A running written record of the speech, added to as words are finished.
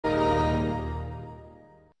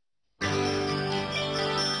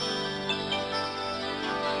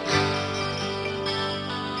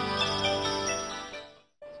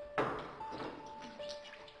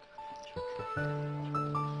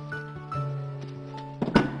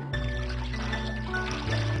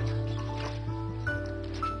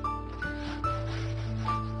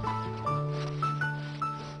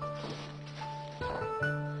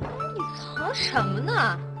忙什么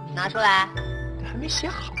呢？拿出来。还没写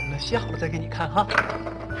好呢，写好了再给你看哈。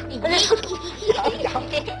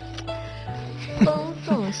风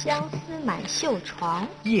送相思满绣床，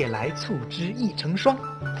夜来促织意成霜。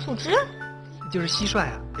促织就是蟋蟀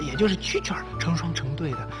啊，也就是蛐蛐儿成双成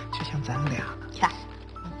对的，就像咱俩。看，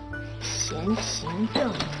闲情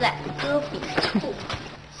正在戈壁处，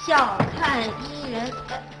笑看伊人。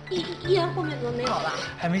伊人后面怎么没有了？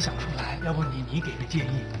还没想出来，要不你给个建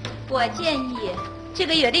议？我建议这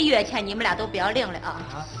个月的月钱你们俩都不要领了啊！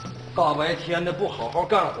大白天的不好好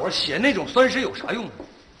干活，写那种酸诗有啥用？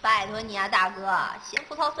拜托你啊，大哥，写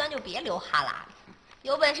葡萄酸就别流哈喇了。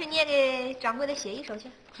有本事你也给掌柜的写一首去。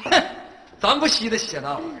哼，咱不稀得写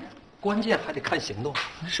那玩意儿，关键还得看行动，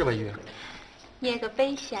是吧，玉？捏个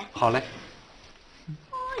杯先。好嘞。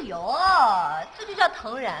哎呦，这就叫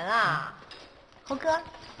疼人啊！猴哥，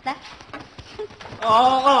来。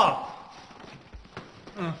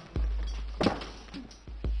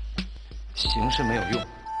形式没有用，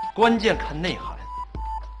关键看内涵，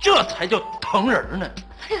这才叫疼人呢。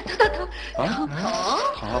哎呀，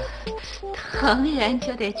疼！疼人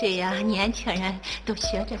就得这样，年轻人都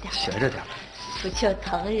学着点。学着点。不就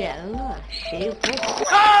疼人了？谁不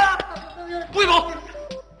会？不许跑！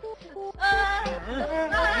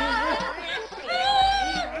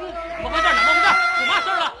怎么回事？怎么回事？有嘛事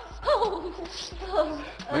儿了？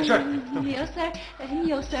没事。你有事儿？你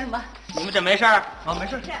有事儿吗？你们这没事儿啊？没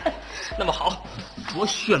事。那么好，我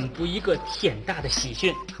宣布一个天大的喜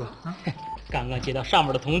讯，说刚刚接到上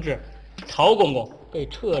面的通知，曹公公被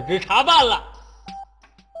撤职查办了。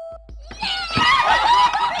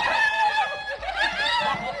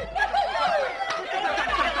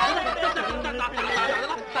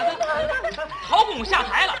曹公公下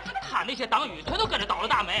台了，他那些党羽全都跟着倒了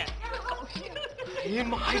大霉。哎呀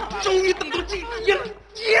妈呀！终于等到这一天了，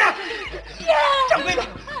姐，掌柜的，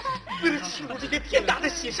为了庆祝这件天大的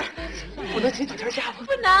喜事，不能请2天假吗？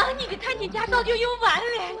不能，你的探亲假早就用完了。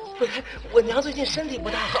不是，我娘最近身体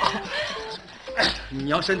不大好。你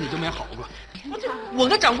娘身体就没好过？我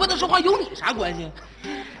跟掌柜的说话有你啥关系？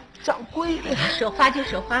掌柜的说话就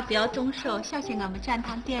说话，不要动手，小心俺们站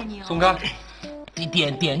堂点你哦。松开！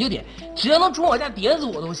点就点，只要能从我家点死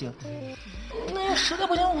我都行。那要实在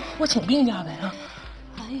不行，我请病假呗啊！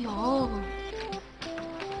哎呦，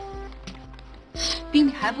病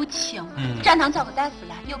你还不轻？站堂找个大夫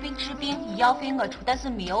来，有病治病，医药费我出，但是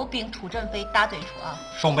没有病出诊费大嘴出啊！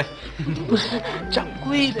双倍。不是掌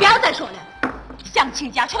柜的，不要再说了，想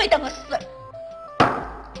请假除非等我死了。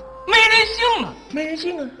没人性啊！没人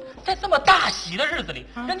性啊！在这么大喜的日子里，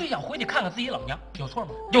人就想回去看看自己老娘，有错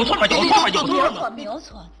吗？有错吗？有错吗？有错吗？没有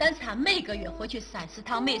错，但是他每个月回去3、4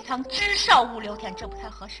趟，每趟至少5、6天，这不太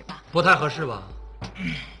合适吧？不太合适吧？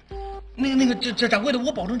这掌柜的，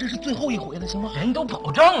我保证这是最后一回了，行吗？人都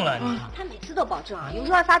保证了，他每次都保证啊，有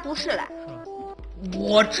时候还发毒誓来。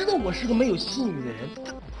我知道我是个没有信誉的人，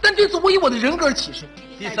但这次我以我的人格起誓。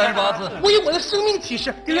第38次，我以我的生命起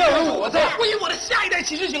誓。第65次，我以我的下一代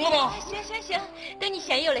起誓，行了吗？行，等你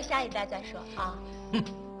先有了下一代再说啊。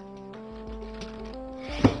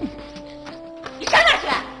你上哪去？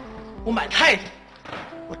我买太太，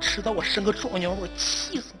我迟早我生个壮年，我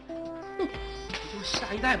气死你！就是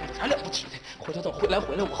下一代嘛，有啥了不起的？回头等回来，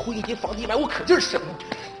我混一间房地买，我可劲儿生。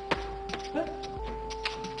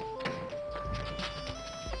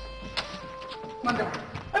慢点，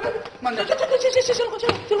哎，慢点，行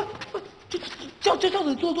了，叫嘴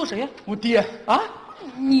做谁呀？我爹啊！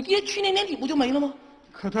你爹去年年底不就没了吗？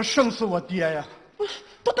可他胜死我爹呀！不是，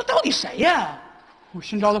到底谁呀？我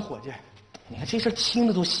新招的伙计。你看这事听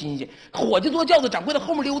着都新鲜，伙计坐轿子，掌柜的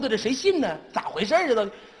后面溜达着，谁信呢？咋回事啊？到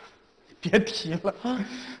底？别提了啊！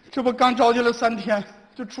这不刚招进来3天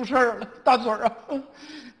就出事儿了，大嘴儿啊！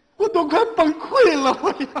我都快崩溃了，我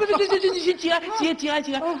呀！不是，这节哀，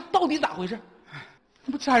到底咋回事？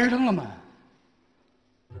那不粘上了吗？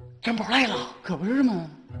沾宝来了，可不是吗？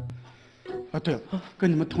啊，对了，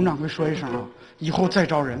跟你们佟掌柜说一声啊，以后再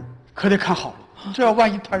招人可得看好了，这要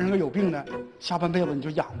万一摊上个有病的，下半辈子你就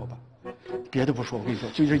养活吧。别的不说，我跟你说，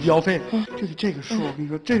就这医药费，就得这个数。我跟你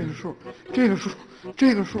说，这个数，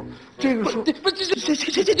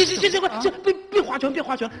不，别花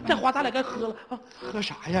拳，再花咱俩该喝了啊！喝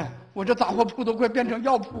啥呀？我这杂货铺都快变成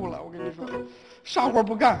药铺了。我跟你说，啥活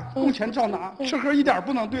不干，工钱照拿，吃喝一点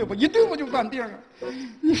不能对付，一对付就犯病啊！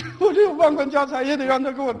你说我这有万贯家财，也得让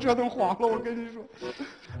他给我折腾黄了。我跟你说，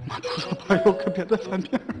妈，菩萨保佑，可别再犯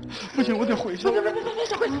病了！不行，我得回去。别，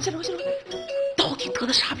掌柜，下楼，到底得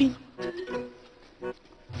了啥病？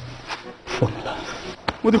疯了，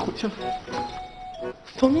我得回去了。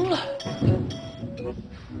疯了。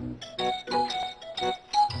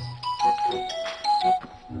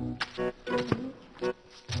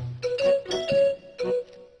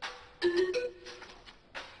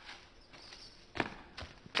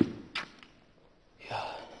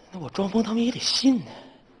装疯他们也得信呢。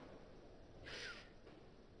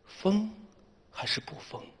疯还是不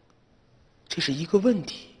疯，这是一个问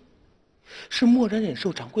题。是默然忍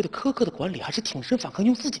受掌柜的苛刻的管理，还是挺身反抗，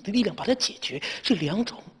用自己的力量把它解决？这两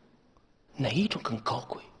种，哪一种更高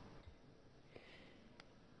贵？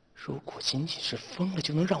如果仅仅是疯了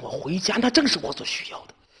就能让我回家，那正是我所需要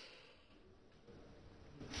的。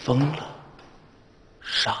疯了，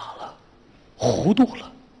傻了，糊涂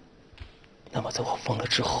了，那么在我疯了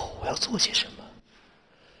之后，我要做些什么？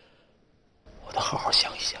我得好好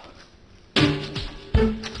想一想。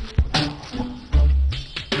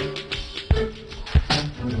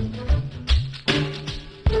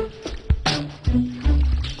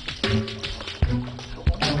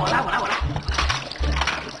我来。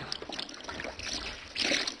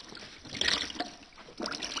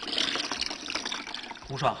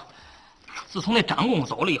无双，自从那张公公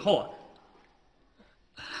走了以后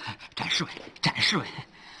啊，展侍卫，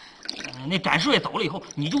那展侍卫走了以后，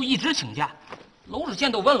你就一直请假。娄知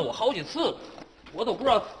县都问了我好几次，我都不知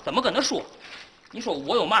道怎么跟他说。你说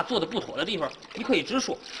我有嘛做的不妥的地方，你可以直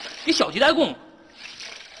说，别小鸡带公。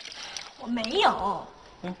我没有，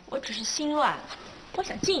我只是心乱，我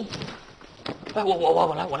想静一静。哎，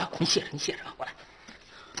我来，你歇着啊，我来。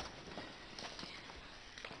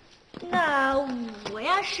那我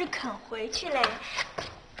要是肯回去嘞，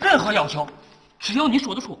任何要求，只要你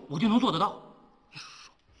说得出，我就能做得到。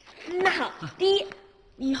那好，第一，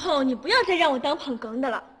以后你不要再让我当捧哏的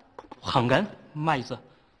了。捧哏嘛意思？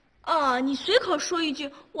哦，你随口说一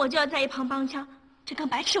句，我就要在一旁帮腔，这跟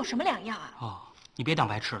白痴有什么两样啊？哦，你别当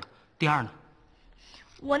白痴了。第二呢？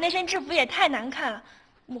我那身制服也太难看了，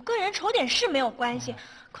我个人丑点是没有关系，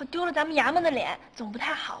可丢了咱们衙门的脸，总不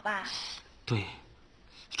太好吧？对，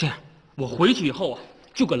这样，我回去以后啊，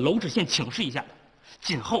就跟娄知县请示一下，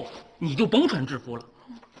今后你就甭穿制服了。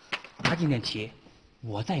打今天起，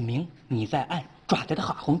我在明，你在暗，抓来的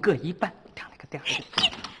花红各一半，这样那个调。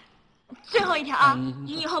最后一条啊，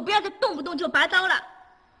你以后不要再动不动就拔刀了。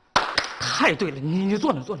太对了，你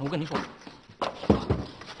坐那，我跟你说，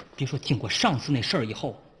别说经过上次那事儿以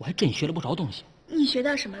后，我还真学了不少东西。你学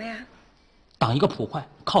到什么了呀？当一个捕快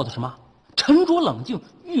靠的什么？沉着冷静，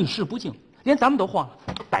遇事不惊，连咱们都慌了，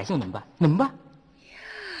百姓怎么办？怎么办？呀，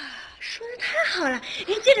说的太好了！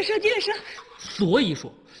哎，接着说。所以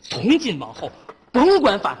说，从今往后，甭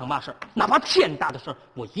管发生嘛事儿，哪怕天大的事儿，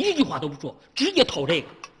我一句话都不说，直接偷这个。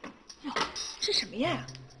哟，这什么呀？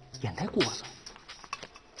烟台锅子。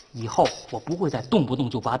以后我不会再动不动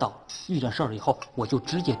就拔刀，遇见事儿以后我就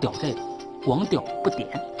直接叼这个，光叼不点。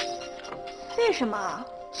为什么？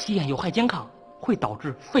吸烟有害健康，会导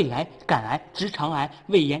致肺癌、肝癌、直肠癌、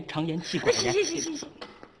胃炎、肠炎、气管炎。行，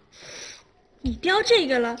你叼这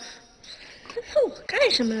个了，问我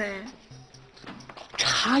干什么嘞？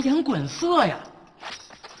察言观色呀！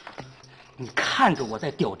你看着我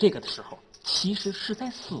在叼这个的时候，其实是在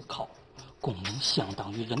思考，功能相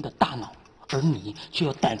当于人的大脑，而你却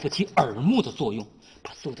要担负起耳目的作用，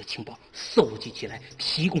把所有的情报搜集起来，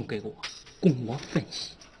提供给我，供我分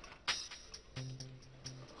析。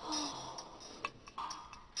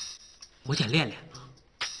我先练练。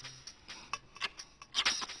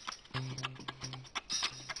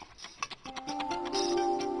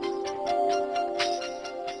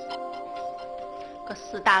个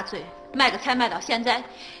死大嘴，卖个菜卖到现在，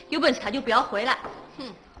有本事他就不要回来。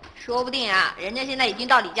哼，说不定啊，人家现在已经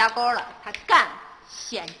到李家沟了。他干，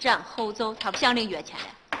先斩后奏，他不想领月钱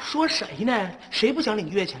了。说谁呢？谁不想领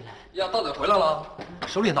月钱来？呀，大嘴回来了，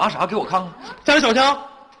手里拿啥？给我看看。再来小强，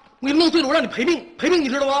我给你弄醉了，我让你赔命，你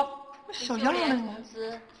知道吗？小样呢？公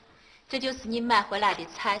子，这就是你买回来的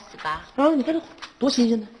菜是吧？啊，你看这多新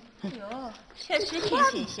鲜呢！哟，确实挺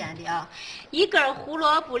新鲜的啊！1根胡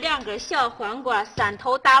萝卜，2根小黄瓜，3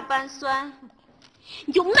头大瓣蒜，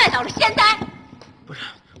你就卖到了现在？不是，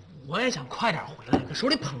我也想快点回来，可手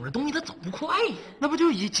里捧着东西，它走不快呀。那不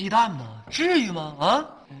就一鸡蛋吗？至于吗？啊？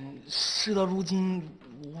事到如今，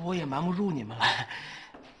我也瞒不住你们了，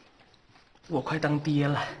我快当爹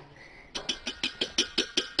了。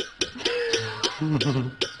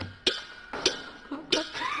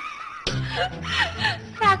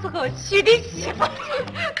啥时候娶的媳妇？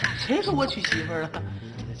谁说我娶媳妇了？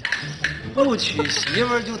不娶媳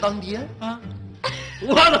妇就当爹啊？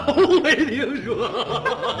我都没听说。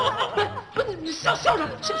不是你校长，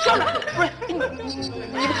不是你们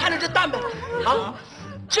看着这蛋没？啊，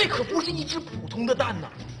这可不是一只普通的蛋呐！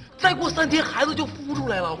再过3天孩子就孵出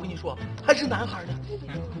来了，我跟你说，还是男孩呢。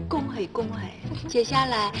恭喜！接下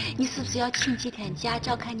来你是不是要请几天假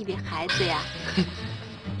照看你的孩子呀？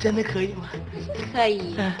真的可以吗？可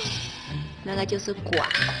以，那个就是瓜。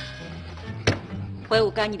回屋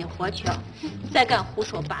干你的活去，再敢胡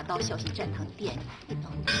说八道，小心沾堂店。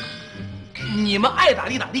你们爱咋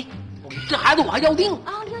地咋地，这孩子我还要定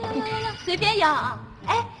啊！要，随便要啊！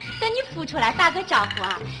哎，等你孵出来打个招呼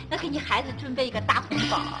啊，我给你孩子准备一个大红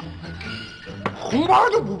包。红包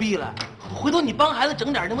就不必了，回头你帮孩子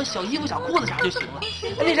整点什么小衣服、小裤子啥就行了。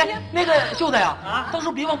那谁，那个秀才呀，到时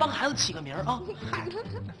候别忘帮孩子起个名啊。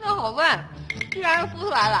那好办，既然孵出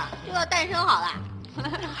来了，就要诞生好了。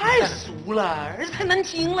太俗了，而且太难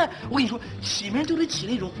听了。我跟你说，起名就得起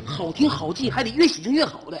那种好听好记，还得越喜庆越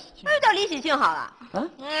好的。那就叫李喜庆好了。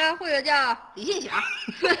啊，或者叫李信祥。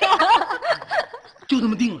就这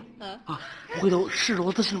么定了。啊，回头是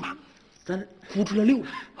骡子是马，咱孵出来溜了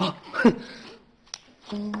啊。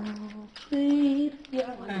风吹呀，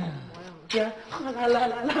啦。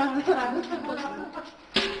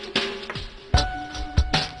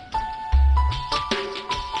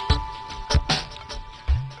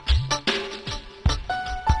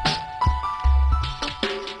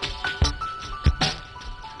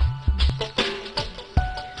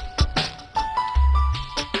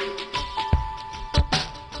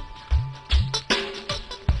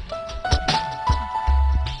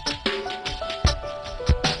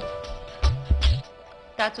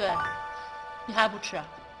大嘴，你还不吃？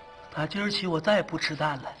打今儿起我再也不吃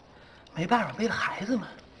蛋了，没办法，为了孩子们。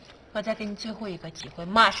我再给你最后一个机会，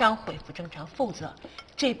马上恢复正常，否则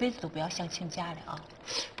这辈子都不要想请假了啊！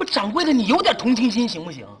不，掌柜的，你有点同情心行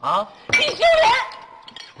不行啊？你丢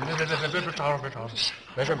人！别吵吵，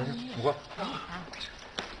没事，不过。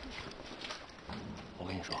我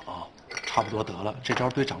跟你说啊，差不多得了，这招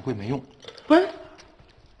对掌柜没用。不是，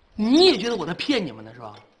你也觉得我在骗你们呢是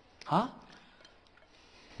吧？啊？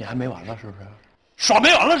你还没完了是不是？耍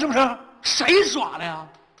没完了是不是？谁耍了呀？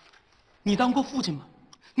你当过父亲吗？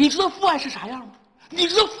你知道父爱是啥样吗？你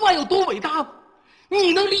知道父爱有多伟大吗？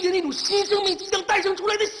你能理解那种新生命即将诞生出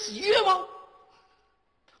来的喜悦吗？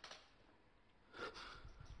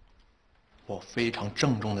我非常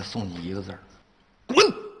郑重的送你一个字儿：滚！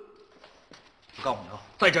我告诉你啊，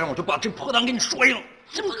再这样我就把这破蛋给你摔了。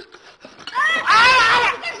这么，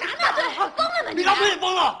哎，干啥呢？对，疯了呢！你大嘴也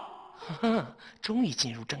疯了。终于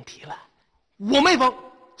进入正题了，我没疯，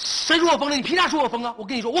谁说我疯了？你凭啥说我疯啊？我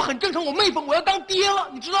跟你说，我很正常，我没疯，我要当爹了，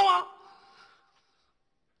你知道吗？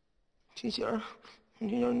金喜儿，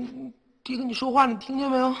你爹跟你说话，你听见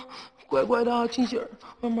没有？乖乖的啊，金喜儿，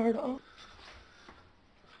慢慢的啊。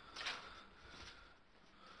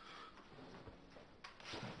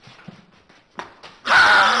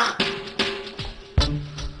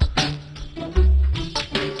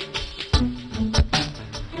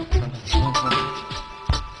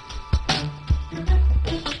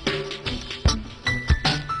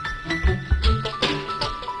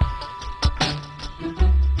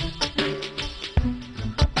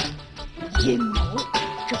阴谋，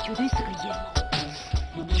这绝对是个阴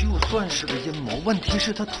谋。就算是个阴谋，问题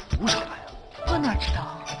是他图啥呀？我哪知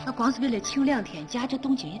道？那光是为了请2天假，这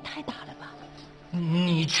动静也太大了吧？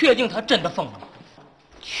你确定他真的疯了吗？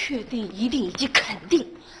确定、一定以及肯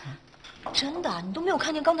定。真的，你都没有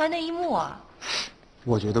看见刚才那一幕啊？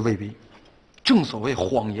我觉得未必。正所谓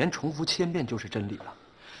谎言重复千遍就是真理了。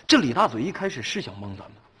这李大嘴一开始是想蒙咱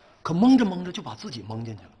们，可蒙着蒙着就把自己蒙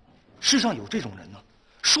进去了。世上有这种人呢，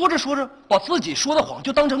说着说着把自己说的谎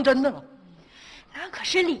就当成真的了。那可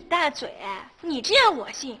是李大嘴，你这样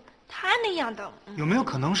我信，他那样的。有没有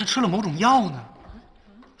可能是吃了某种药呢？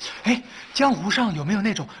哎，江湖上有没有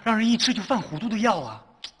那种让人一吃就犯糊涂的药啊？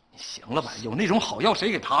行了吧，有那种好药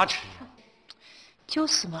谁给他吃啊？就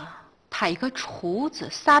是嘛，他一个厨子，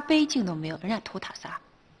啥背景都没有，人家图他啥？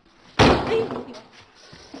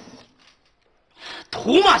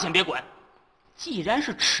图嘛先别管，既然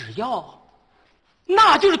是吃药，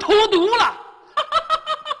那就是投毒了。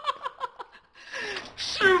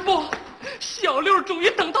师傅，小六终于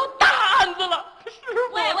等到大案子了。师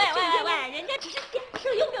傅，喂，人家只是点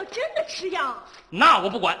事，又没有真的吃药。那我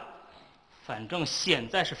不管，反正现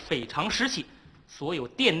在是非常时期，所有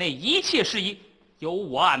店内一切事宜由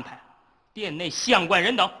我安排，店内相关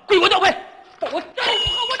人等归我调配。我照顾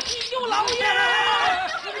好我七舅老爷。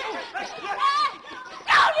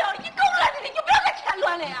小六，你够了，你就不要再添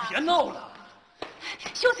乱了呀！别闹了。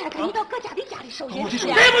秀才，赶紧到各家的家里收人事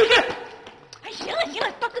呀！对不对？哎，行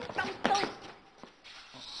了，当。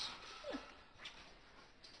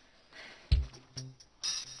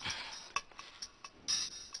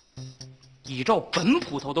依照本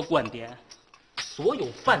捕头的观点，所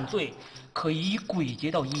有犯罪可以归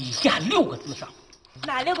结到以下6个字上。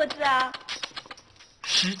哪6个字啊？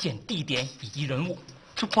时间、地点以及人物。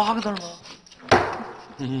这8个字吗？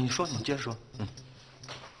你说，你接着说。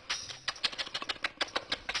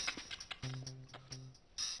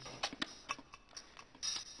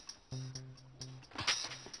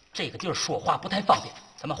这个地儿说话不太方便，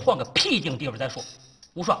咱们换个僻静地方再说。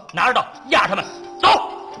无双，拿着刀压他们，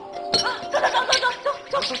走！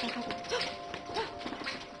走！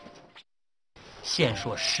先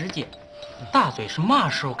说时间，大嘴是嘛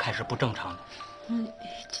时候开始不正常的？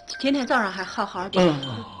今天早上还好好的。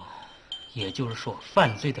也就是说，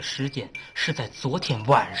犯罪的时间是在昨天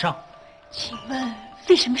晚上。请问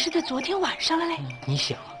为什么是在昨天晚上了嘞？你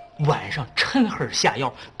想啊，晚上趁黑下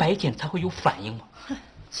药，白天才会有反应吗？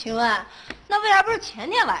请问，那为啥不是前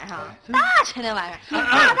天晚上？大前天晚上？大！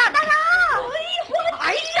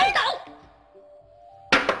哎呀，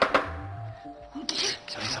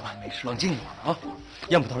小丽小曼，没事，冷静一会儿啊。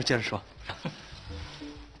燕捕头接着说。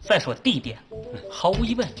再说地点，毫无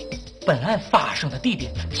疑问，本案发生的地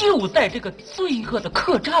点就在这个罪恶的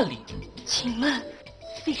客栈里。请问，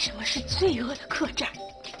为什么是罪恶的客栈？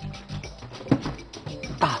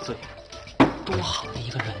大嘴，多好的一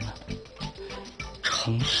个人呢！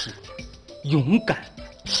诚实、勇敢、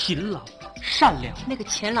勤劳、善良。那个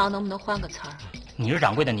勤劳能不能换个词儿？你是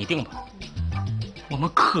掌柜的，你定吧。我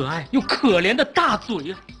们可爱又可怜的大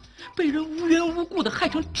嘴啊，被人无缘无故的害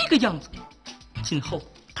成这个样子，今后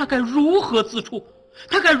他该如何自处？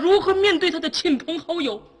他该如何面对他的亲朋好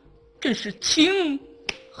友？真是情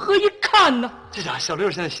何以堪呢？这家伙小六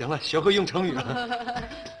现在行了，学会用成语了。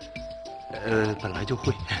本来就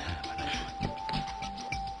会。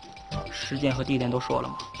时间和地点都说了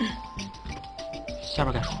吗？下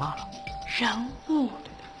边该说嘛了？人物。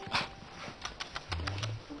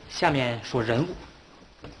下面说人物。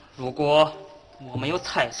如果我没有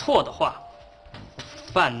猜错的话，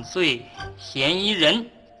犯罪嫌疑人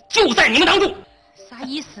就在你们当中。啥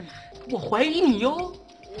意思呢？我怀疑你哟。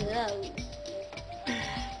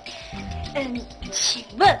请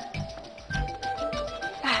问，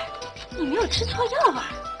哎，你没有吃错药吧？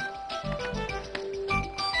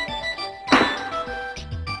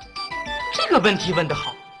这个问题问得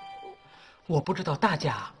好，我不知道大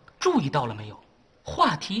家注意到了没有，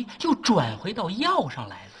话题又转回到药上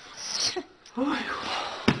来了。哎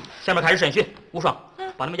呦，下面开始审讯，无双，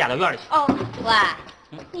把他们押到院里去。哦，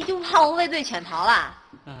喂，你就怕我畏罪潜逃了？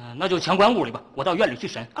那就强关屋里吧，我到院里去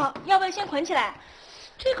审。哦，要不要先捆起来？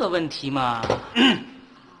这个问题嘛，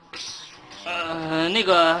那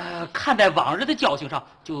个看在往日的交情上，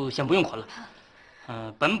就先不用捆了。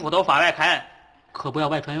本捕头法外开案，可不要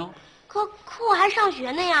外传哟。可我还上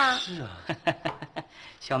学呢呀。是啊。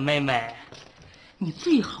小妹妹，你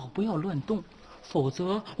最好不要乱动，否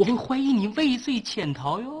则我会怀疑你畏罪潜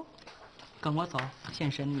逃哟。跟我走，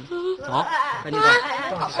先审你。走，赶紧走。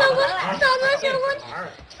小姑，嫂子，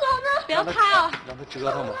不要怕哦。让他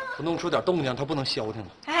折腾吧，他弄出点动静，他不能消停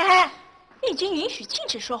了。哎，已经允许禁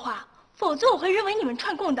止说话，否则我会认为你们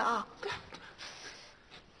串供的啊。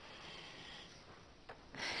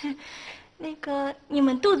那个，你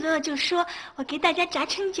们肚子饿就说，我给大家炸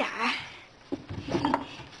成点儿。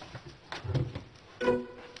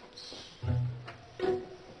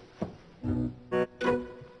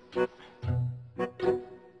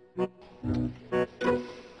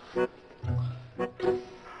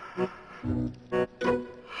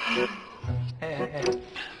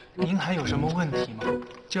您还有什么问题吗？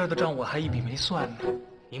今儿的账我还一笔没算呢。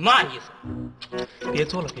你嘛意思？别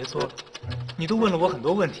作了，你都问了我很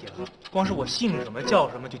多问题了，光是我姓什么叫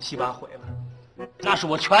什么就7、8回了。那是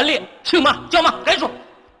我权利，姓嘛叫嘛，该说。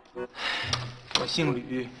我姓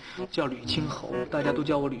吕，叫吕清侯，大家都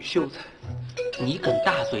叫我吕秀才。你跟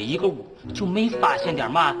大嘴一个屋，就没发现点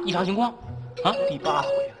嘛异常情况？啊，第8回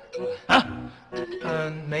了。啊？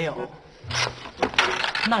没有。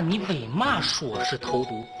那你为嘛说是投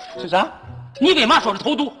毒？是啥？你为嘛说是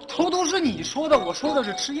投毒？投毒是你说的，我说的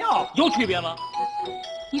是吃药，有区别吗？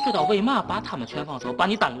你知道为嘛把他们全放走，把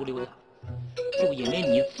你单独留下？就因为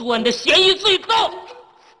你作案的嫌疑最高。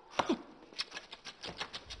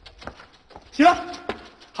行，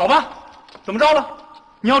好吧，怎么着了？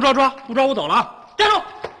你要抓，不抓我走了啊！站住！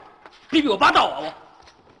别逼我拔刀啊！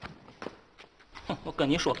我跟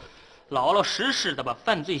你说，老老实实的把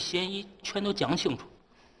犯罪嫌疑全都讲清楚，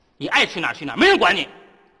你爱去哪儿去哪儿，没人管你。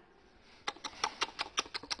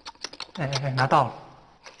拿到了。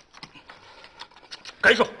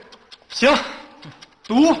该说。行，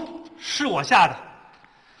毒是我下的，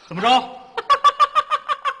怎么着？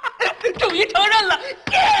终于承认了，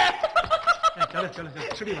行了，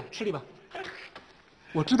吃力吧。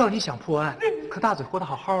我知道你想破案，可大嘴活得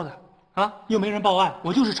好好的啊，又没人报案，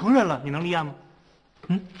我就是承认了，你能立案吗？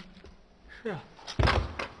是啊。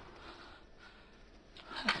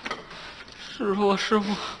师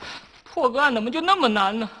傅，破个案怎么就那么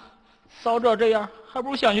难呢？早知道这样，还不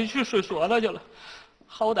如先去睡锁子去了，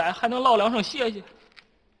好歹还能唠2声谢谢。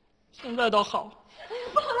现在倒好。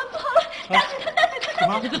不好了！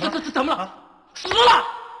大嘴，怎么了？死了！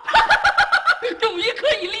终于可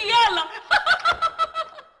以立案了！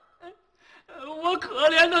我可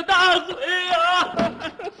怜的大嘴啊！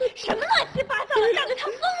什么乱七八糟的？大嘴他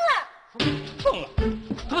疯了！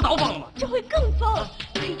他早疯了吗？这回更疯！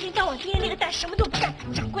他一天到晚盯着那个蛋，什么都不干。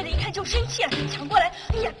掌柜的一看就生气了，抢过来，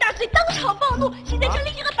哎呀，大嘴当场暴怒，现在正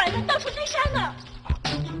拎着个板凳到处追杀呢。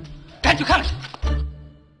赶紧去看看。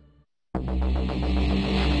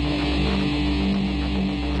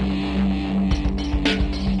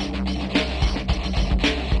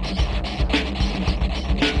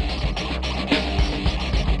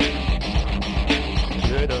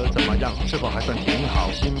觉得怎么样？是否还算挺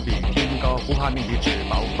好？心比天高，不怕命比纸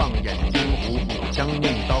薄，放眼江湖，舞枪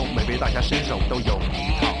弄刀，每位大侠身手都有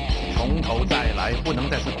一套。从头再来，不能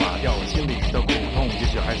再次垮掉，心里的苦痛也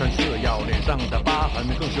许还算次要，脸上的疤痕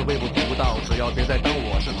更是微不足道，只要别再当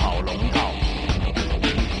我是跑龙套。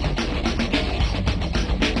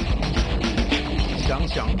想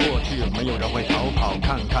想过去，没有人会逃跑，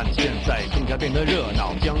看看现在，更加变得热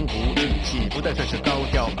闹。江湖义气不再算是高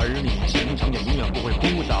调，儿女情长也永远不会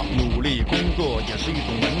枯燥。努力工作也是一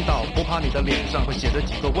种门道，不怕你的脸上会写着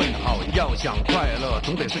几个问号。要想快乐，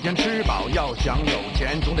总得事先吃饱；要想有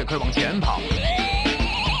钱，总得快往前跑。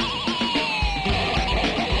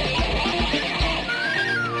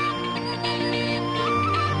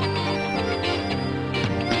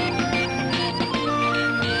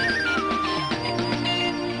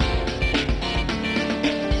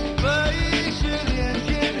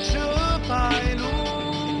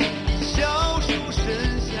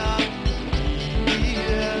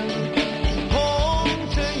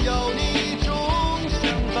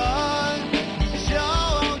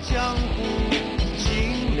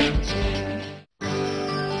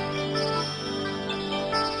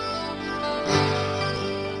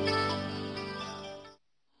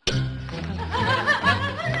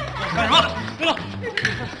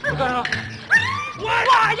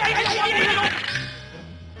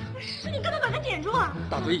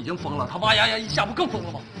大嘴已经疯了，他挖牙一下不更疯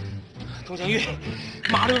了吗？佟湘玉，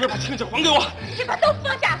麻溜的把青纸还给我！你把刀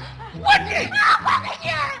放下！我只还给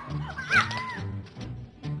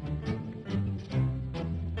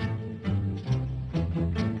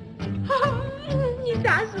你！你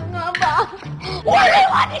打死我吧！我累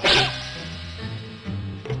我你！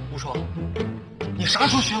吴说，你啥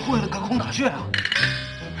时候学会了隔空打穴啊？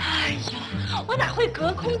哎呀，我哪会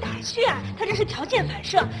隔空打穴啊？他这是条件反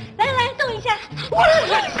射。来，动一下。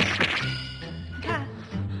你看，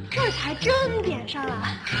这才真点上了。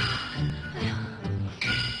哎呀，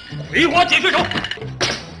葵花解穴手，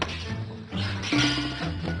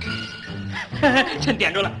真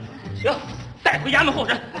点着了。行，带回衙门候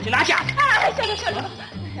审，我去拿下。哎，小刘，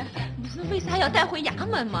你说为啥要带回衙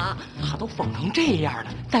门吗？他都疯成这样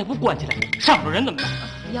了，再不关起来，伤着人怎么办？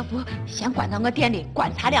要不先关到我店里观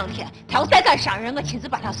察2天，他要再敢伤人，我亲自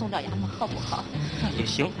把他送到衙门，好不好？那也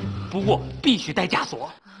行，不过必须带枷锁。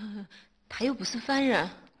他又不是犯人。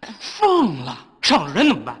疯了，伤着人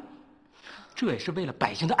怎么办？这也是为了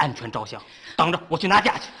百姓的安全着想。等着，我去拿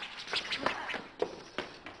架去。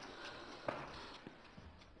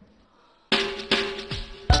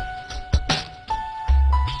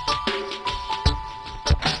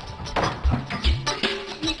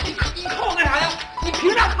你靠我干啥呀？你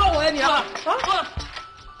凭啥靠我呀你啊？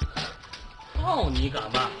靠你干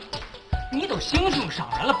嘛？你都行凶伤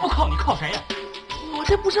人了，不靠你靠谁呀？我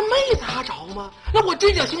这不是没砸着吗？那我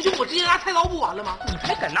真想行凶，我直接拿菜刀不完了吗？你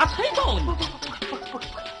还敢拿菜刀呢？不，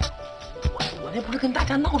我那不是跟大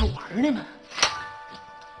家闹着玩呢吗？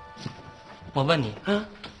我问你，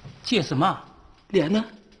这是嘛？脸呢？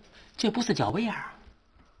这不是脚背眼？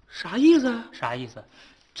啥意思啊？啥意思？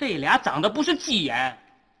这俩长得不是鸡眼，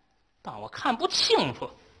但我看不清楚。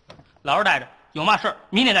老实待着，有嘛事儿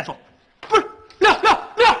明天再说。不是，亮！干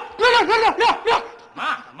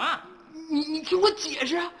嘛？你听我解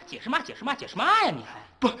释啊！解释嘛呀？你还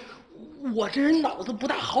不，我这人脑子不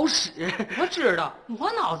大好使。我知道，我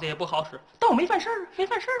脑子也不好使，但我没犯事儿。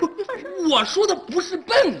我说的不是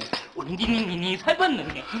笨，你才笨呢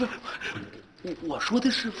你！我说的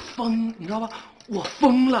是疯，你知道吧？我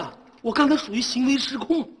疯了，我刚才属于行为失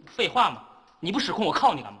控。废话嘛，你不失控我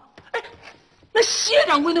铐你干嘛？哎，那谢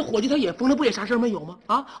掌柜那伙计他也疯了，不也啥事儿没有吗？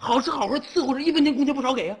啊，好吃好喝伺候着，1分钱工钱不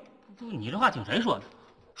少给呀。不，你这话听谁说的？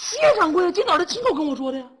谢掌柜今早他亲口跟我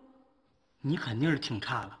说的呀。你肯定是听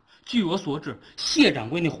差了。据我所知，谢掌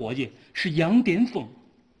柜那伙计是杨巅峰。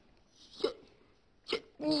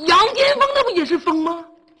杨巅峰那不也是疯吗？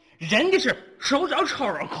人家是手脚超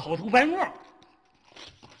人，口吐白沫。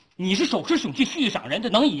你是手持凶器蓄意伤人，这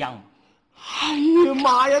能一样吗？哎呀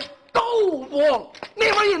妈呀！豆腐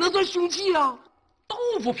那玩意儿也能算凶器啊？豆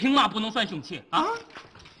腐凭嘛不能算凶器啊？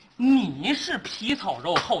你是皮糙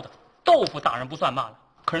肉厚的，豆腐当然不算嘛了。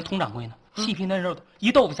可是佟掌柜呢，细皮嫩肉的，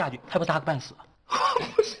一豆腐下去，还不打个半死啊？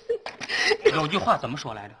不是，有句话怎么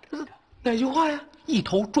说来着？哪句话呀？一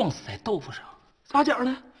头撞死在豆腐上，咋讲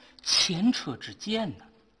呢？前车之鉴呢。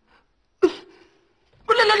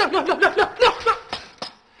不是，撂。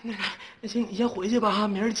那行，你先回去吧哈，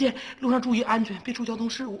明儿见。路上注意安全，别出交通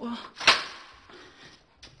事故啊。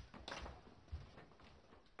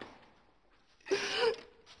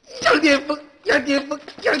杨天风。哎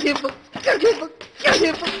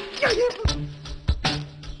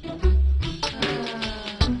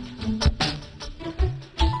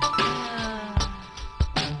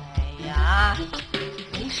呀，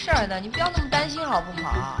没事儿的，你不要那么担心好不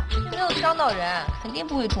好？没有伤到人，肯定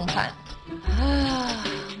不会重判。啊，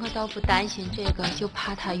我倒不担心这个，就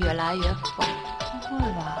怕他越来越疯。不会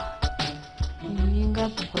吧？应该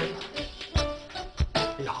不会吧？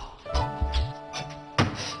哎呀！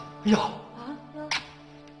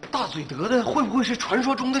大嘴得的会不会是传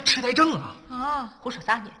说中的痴呆症啊？啊，胡说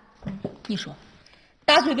啥呢？你说，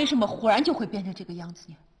大嘴为什么忽然就会变成这个样子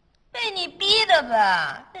呢？被你逼的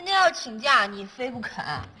呗！人家要请假，你非不肯。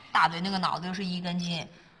大嘴那个脑子又是一根筋，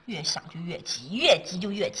越想就越急，越急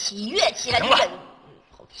就越气，越气了就越……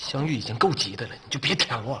湘玉已经够急的了，你就别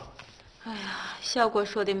添乱了。哎呀，小郭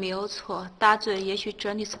说的没有错，大嘴也许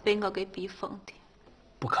真的是被我给逼疯的。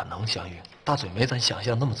不可能，湘玉，大嘴没咱想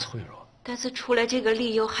象那么脆弱。但是除了这个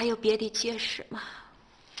理由，还有别的解释吗？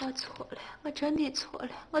我错了，我真的错了。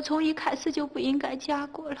我从一开始就不应该嫁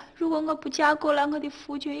过来。如果我不嫁过来，我的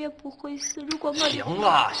夫君也不会死。如果我行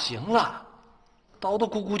了，叨叨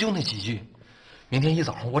咕咕就那几句。明天一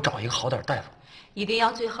早上我找一个好点大夫，一定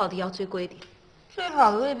要最好的，要最贵的。最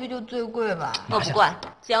好的未必就最贵吧？我不管，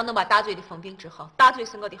只要能把大嘴的疯病治好。大嘴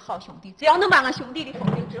是我的好兄弟，只要能把我兄弟的疯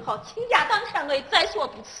病治好，倾家荡产我也在所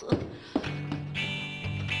不辞。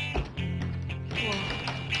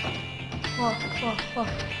哇！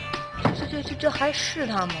这还是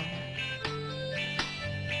他吗？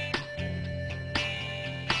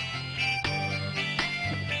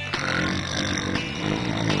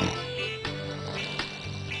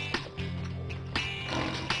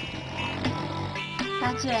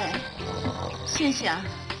大嘴，醒醒！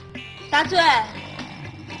大嘴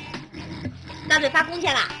发工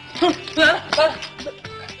钱啦！来了！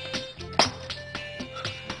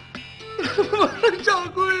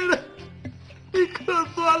掌柜的，你可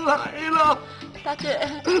算来了！大嘴，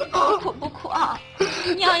不哭啊？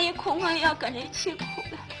娘一哭，我也要跟着一起哭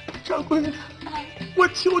的。掌柜的，我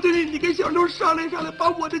求求你，你跟小六商量商量，把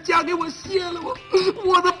我的家给我卸了吧，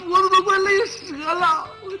我的脖子都快累折了。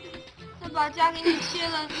那把家给你卸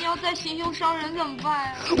了，你要再行凶伤人怎么办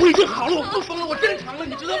呀？我已经好了，我不疯了，我正常了，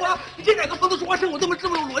你知道吗？你这哪个疯子说话声，我这么有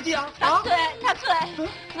逻辑啊？大嘴，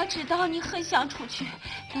我知道你很想出去，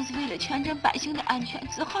但是为了全镇百姓的安全，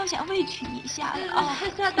只好先委屈你一下了啊！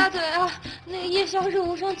大嘴啊，那个夜宵是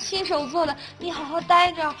无声亲手做的，你好好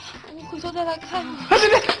待着，我回头再来看你。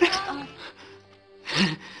别！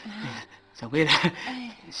掌柜的，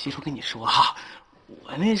媳妇跟你说哈，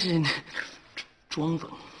我那是装疯。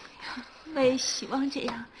我也希望这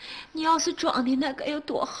样，你要是装的那该有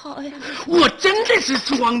多好呀！我真的是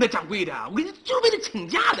装的，掌柜的，我跟你就是为了请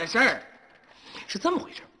假的事儿。是这么回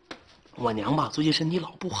事，我娘吧最近身体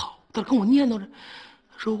老不好，她跟我念叨着，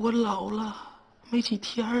说我老了没几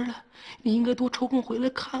天了，你应该多抽空回来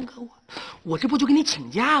看看我。我这不就给你请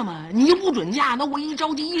假吗？你又不准假，那我一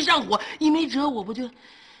着急一上火一没辙，我不就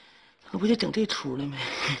整这出了没？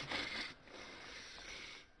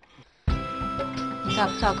你咋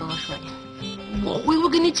不早跟我说呢？我回回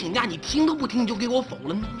跟你请假，你听都不听，你就给我否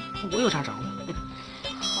了呢？我有啥招啊？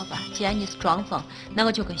好吧，既然你是装疯，那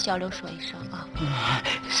我就跟小六说一声啊。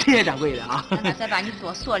谢谢掌柜的啊。让他再把你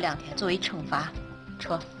多锁2天，作为惩罚。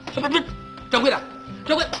撤。不是，掌柜的，不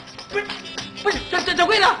是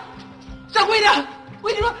掌柜的，我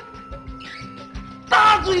跟你说，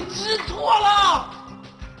大嘴知错了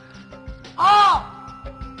啊！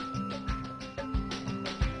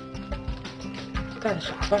干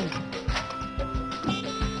啥饭呢？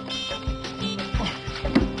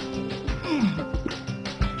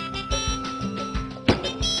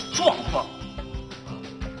装疯！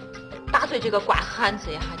大嘴这个瓜汉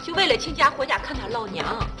子呀，就为了请假回家看他老娘。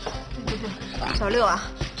对，小六啊，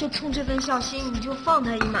就冲这份孝心，你就放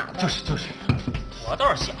他一马吧。就是，我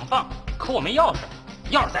倒是想放，可我没钥匙，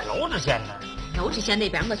钥匙在娄知县那儿。娄知县那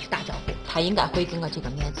边我去打招呼，他应该会给我这个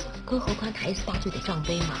面子，更何况他也是大嘴的长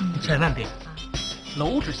辈嘛。千万别！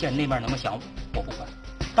娄知县那边怎么想我不管，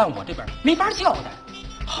但我这边没法交代。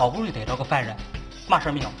好不容易逮着个犯人，嘛事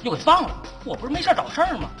儿没有，又给放了。我不是没事找事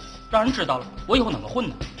儿吗？让人知道了，我以后怎么混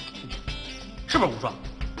呢？是不是武双？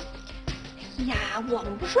呀，我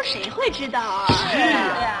们不说谁会知道啊？是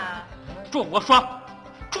呀。祝我双，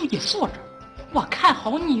注意素质，我看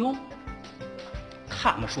好你哟。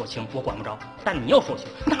他们说情我管不着，但你要说情，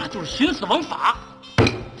那就是徇私枉法。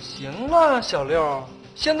行了，小六，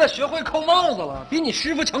现在学会扣帽子了，比你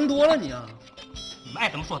师傅强多了你啊！你们爱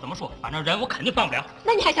怎么说怎么说，反正人我肯定放不了。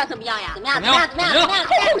那你还想怎么样呀？怎么样？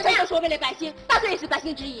口口声声说为了百姓，大嘴也是百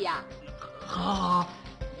姓之一呀。好，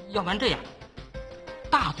要不然这样，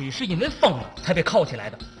大嘴是因为疯了才被铐起来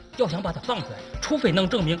的，要想把他放出来，除非能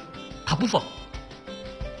证明他不疯。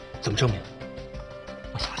怎么证明？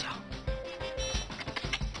我想想。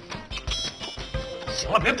行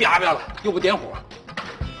了，别吧吧了，又不点火。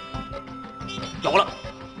有了，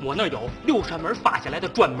我那儿有6扇门发下来的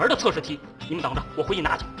专门的测试题，你们等着，我回去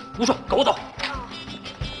拿去。吴双，跟我走。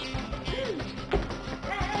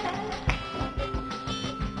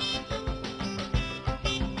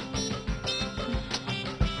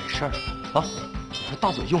没事儿啊，你说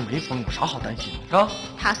大嘴又没疯，有啥好担心的，是吧？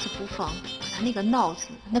他是不疯，他那个脑子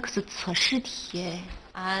那可是测试题。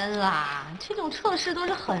安啦，这种测试都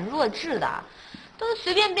是很弱智的，都是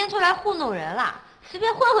随便编出来糊弄人了，随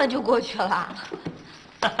便混混就过去了。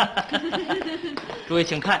诸位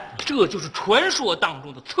请看，这就是传说当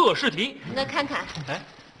中的测试题。那看看，哎，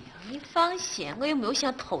你放心，我又没有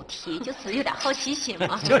想偷题，就是有点好奇心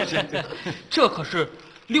嘛。就是，这可是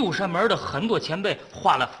6扇门的很多前辈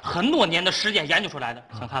花了很多年的时间研究出来的，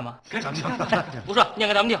想看吗？想。不是，念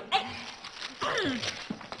给咱们听。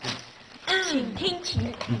请听题。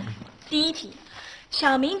第一题，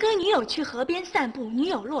小明跟女友去河边散步，女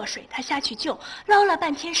友落水，他下去救，捞了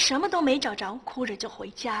半天什么都没找着，哭着就回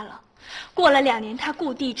家了。过了2年，他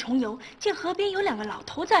故地重游，见河边有2个老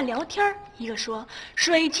头在聊天，一个说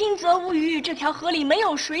水清则无鱼，这条河里没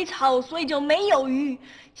有水草，所以就没有鱼。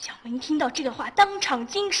小明听到这个话，当场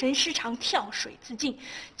精神失常，跳水自尽。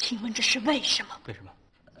请问这是为什么？为什么？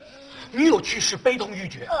女友去世，悲痛欲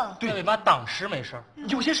绝。对，为嘛当时没事儿？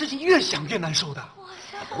有些事情越想越难受的。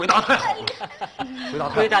回答太好了，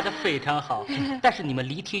回答的非常好，但是你们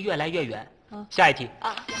离题越来越远。下一题。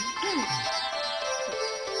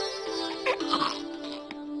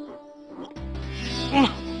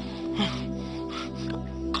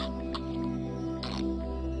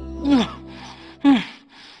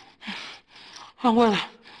掌柜的，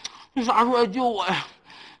你啥时候来救我呀？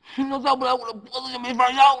你要再不来，我这脖子就没法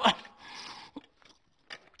压了。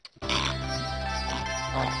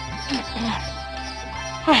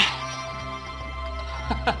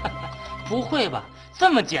不会吧？这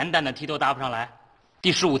么简单的题都答不上来。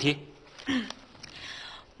第15题。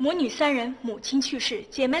母女3人，母亲去世，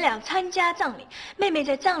姐妹俩参加葬礼。妹妹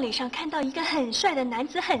在葬礼上看到一个很帅的男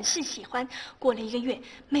子，很是喜欢。过了1个月，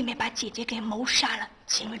妹妹把姐姐给谋杀了。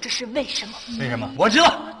请问这是为什么？为什么？我知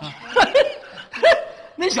道，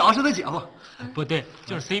那小子是他姐夫。不对，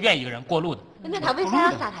就是随便一个人过路的。那他为啥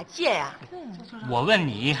要杀他姐呀？我问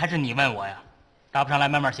你还是你问我呀？答不上来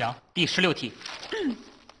慢慢想。第16题。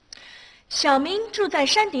小明住在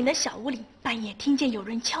山顶的小屋里，半夜听见有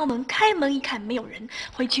人敲门，开门一看没有人，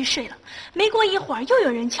回去睡了。没过一会儿又有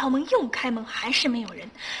人敲门，又开门，还是没有人，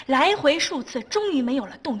来回数次，终于没有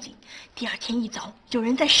了动静。第2天一早，有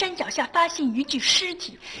人在山脚下发现一具尸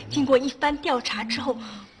体，经过一番调查之后，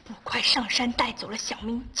捕快上山带走了小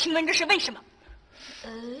明。请问这是为什么？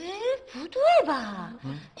不对吧？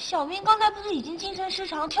小明刚才不是已经精神失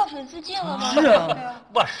常跳水自尽了吗？是啊，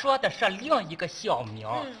我说的是另一个小明，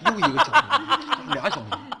又一个小明，俩小明，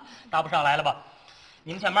答不上来了吧？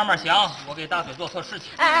你们先慢慢想，我给大嘴做测试去。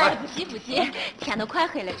不急，天都快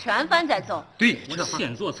黑了，吃完饭再走。对，我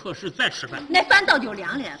先做测试再吃饭。那饭早就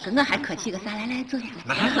凉了，跟我还客气个啥？来，坐下，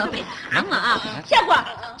喝杯茶嘛啊！小伙，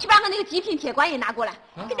去把我那个极品铁观音拿过来，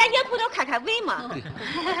给咱烟铺头开胃嘛。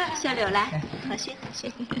小刘来，喝水。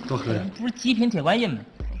多喝点。不是极品铁观音吗？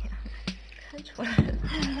看出来了。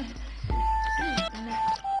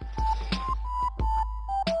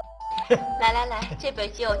来，这杯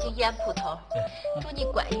酒敬烟铺头，祝你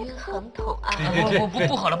官运亨通啊！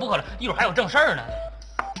不喝了，一会儿还有正事儿呢。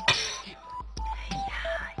哎呀，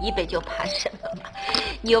一杯酒怕什么嘛？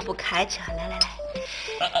你又不开车，来，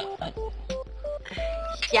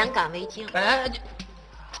先干为敬。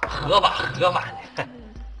喝吧。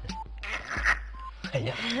哎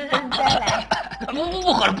呀，再来。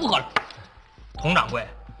不喝了。佟掌柜，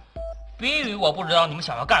别以为我不知道你们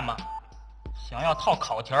想要干嘛，想要套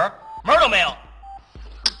烤题儿，门都没有。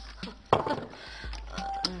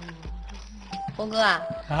峰哥啊，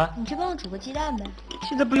你去帮我煮个鸡蛋呗。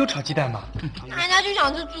现在不有炒鸡蛋吗？人家就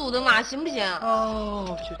想吃煮的嘛，行不行？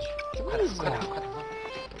哦，去，快点。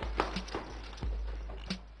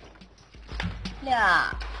六，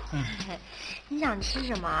你想吃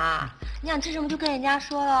什么啊？你想吃什么就跟人家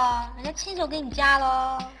说了，人家亲手给你夹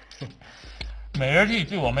喽。美人计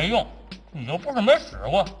对我没用，你又不是没使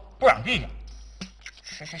过，不长记性。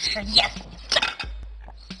吃，噎死你！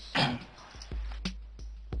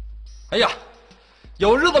哎呀，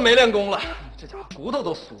有日子没练功了，这家伙骨头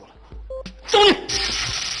都酥了。走你！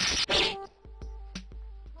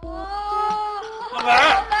老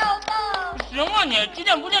板，行啊你，鸡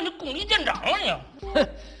蛋不见这功力见长了你。哼，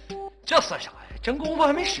这算啥呀？真功夫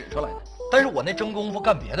还没使出来呢。但是我那真功夫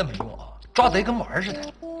干别的没用啊，抓贼跟玩似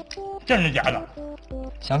的。真是假的？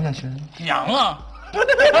想不想吃？想啊！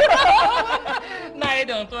那也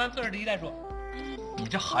等做完测试题再说。你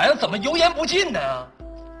这孩子怎么油盐不进呢？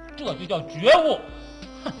这就叫觉悟。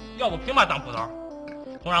哼，要不凭嘛当捕头？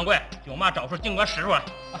佟掌柜有嘛招数尽管使出来。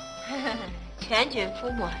全军覆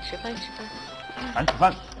没，吃饭。咱吃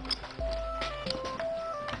饭。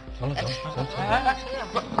行，哎，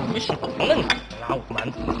不是没吃饱了你拉我馒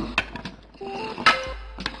头。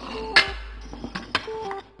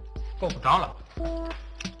够不着了。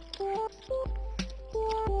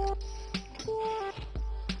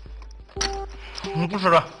你不吃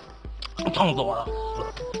了，撑死我了。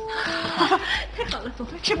太好了，总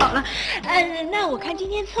算吃饱了。那我看今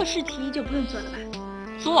天测试题就不用做了吧？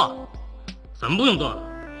做？怎么不用做了？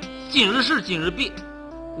今日事今日毕，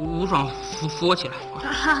无双扶我起来。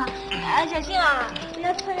好，小心啊，不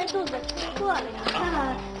要蹭人肚子吃过了呀。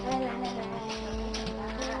来。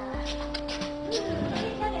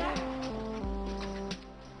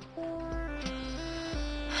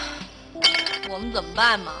我们怎么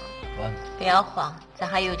办嘛？不要慌，咱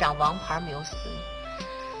还有一张王牌没有死。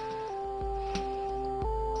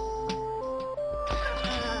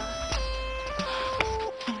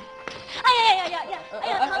哎呀，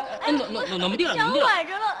疼！哎，怎么地了？脚崴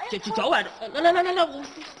着了，脚崴着。来，我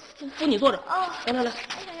扶你坐着。来。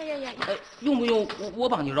哎呀，用不用我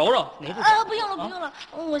帮你揉揉？哪处？不用了，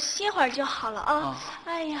我歇会儿就好了啊。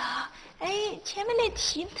哎呀，前面那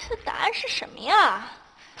题的答案是什么呀？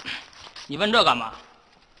你问这干嘛？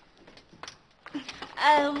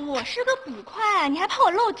我是个捕快，你还怕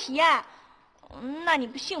我漏题啊？那你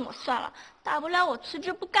不信我算了，大不了我辞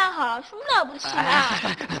职不干好了，什么了不起啊？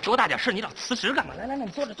多大点事你老辞职干嘛？来，你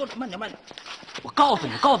坐着，慢点。我告诉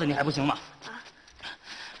你还不行吗？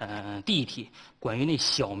第一题关于那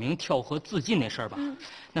小明跳河自尽那事儿吧，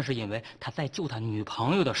那是因为他在救他女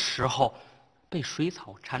朋友的时候被水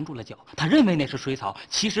草缠住了脚，他认为那是水草，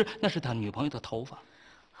其实那是他女朋友的头发。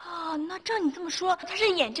那照你这么说，他是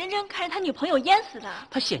眼睁睁看着他女朋友淹死的。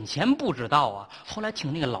他先前不知道啊，后来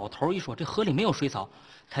听那个老头一说这河里没有水草，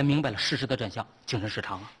才明白了事实的真相，精神失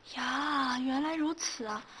常了。呀，原来如此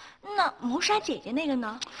啊！那谋杀姐姐那个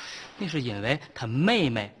呢？那是因为他妹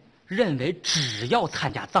妹认为只要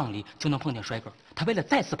参加葬礼就能碰见帅哥，他为了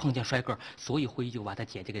再次碰见帅哥，所以回去就把他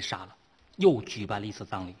姐姐给杀了，又举办了一次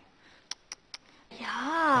葬礼。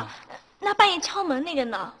呀，那半夜敲门那个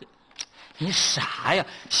呢？你傻呀！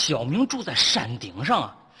小明住在山顶上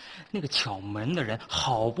啊，那个敲门的人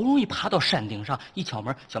好不容易爬到山顶上，一敲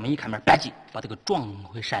门，小明一开门，吧唧把这个撞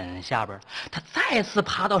回山下边。他再次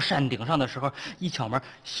爬到山顶上的时候，一敲门，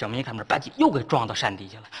小明一开门，吧唧又给撞到山底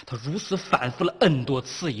下了。他如此反复了 N 多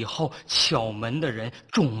次以后，敲门的人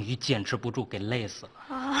终于坚持不住，给累死了。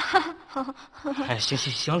哎，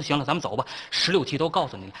行了，咱们走吧。16题都告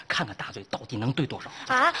诉你了，看看大嘴到底能对多少。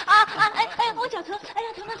我脚疼，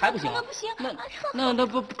疼，还不行？不行。那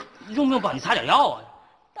不用不用帮你擦点药啊？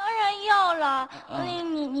当然要了。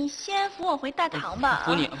你先扶我回大堂吧。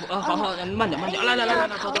扶你，好，慢点，来，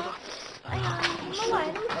走。哎呀，怎么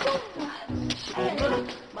崴那么重啊？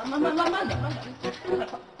哎呀，慢点。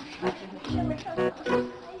没事。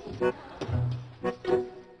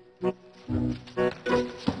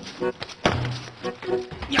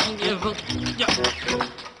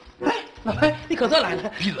哎，老白，你可算来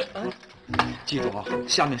了！闭嘴！记住啊，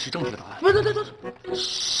下面是正确答案。不是，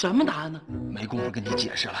什么答案呢？没工夫跟你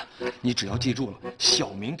解释了，你只要记住了，小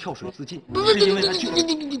明跳水自尽是因为他救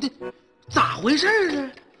你咋回事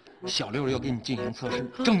啊？小六要给你进行测试，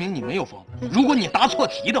证明你没有疯。如果你答错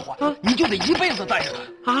题的话，你就得一辈子带着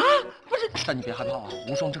他。啊？不是，但你别害怕啊，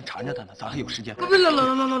无双正缠着他呢，咱还有时间。老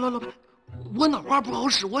白，我脑瓜不好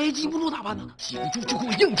使，我也记不住咋办呢？记不住就给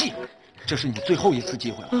我硬记。这是你最后一次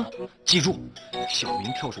机会了，记住，小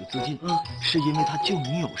明跳水自尽，是因为他救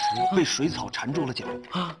女友时被水草缠住了脚。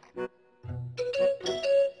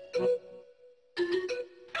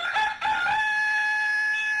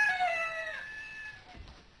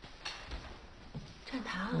这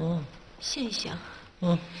心想，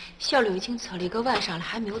小六已经测了1个晚上了，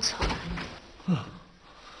还没有测完呢。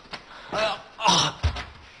哎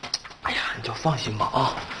呀，你就放心吧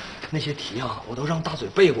啊，那些题啊，我都让大嘴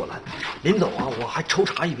背过来，临走啊，我还抽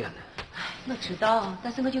查一遍呢。我知道，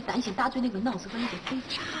但是我就担心大嘴那个脑子万一给背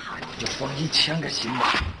差了。就放1000个心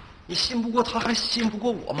吧，你信不过他，还信不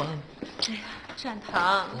过我吗？哎呀，展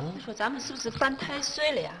堂，你说咱们是不是犯太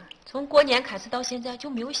岁了呀？从过年开始到现在就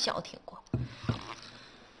没有消停过。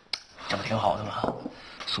这不挺好的吗？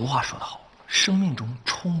俗话说得好，生命中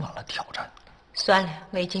充满了挑战。算了，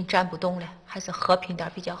我已经站不动了，还是和平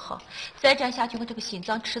点比较好。再站下去，我这个心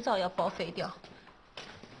脏迟早要报废掉。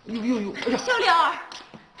哎呀，小六儿，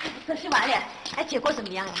测试完了，哎，结果怎么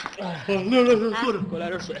样呀？来，坐着，给我来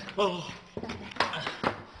点水。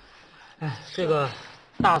哎，这个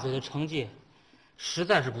大嘴的成绩实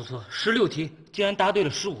在是不错，16题竟然答对了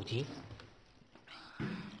15题。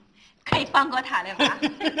可以放过他了吧？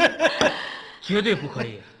绝对不可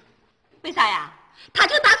以。为啥呀？他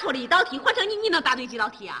就答错了1道题，换成你能答对几道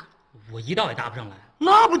题啊？我1道也答不上来。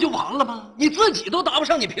那不就完了吗？你自己都答不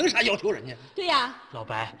上，你凭啥要求人家？对呀。老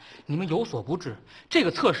白，你们有所不知，这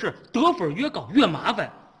个测试得分越高越麻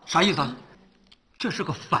烦。啥意思啊？这是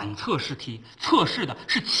个反测试题，测试的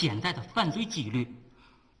是潜在的犯罪几率。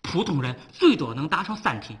普通人最多能答上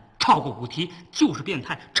3题，超过5题就是变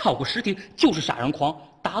态，超过10题就是杀人狂，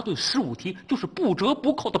答对15题就是不折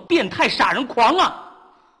不扣的变态杀人狂啊！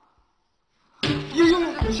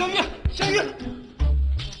小玉，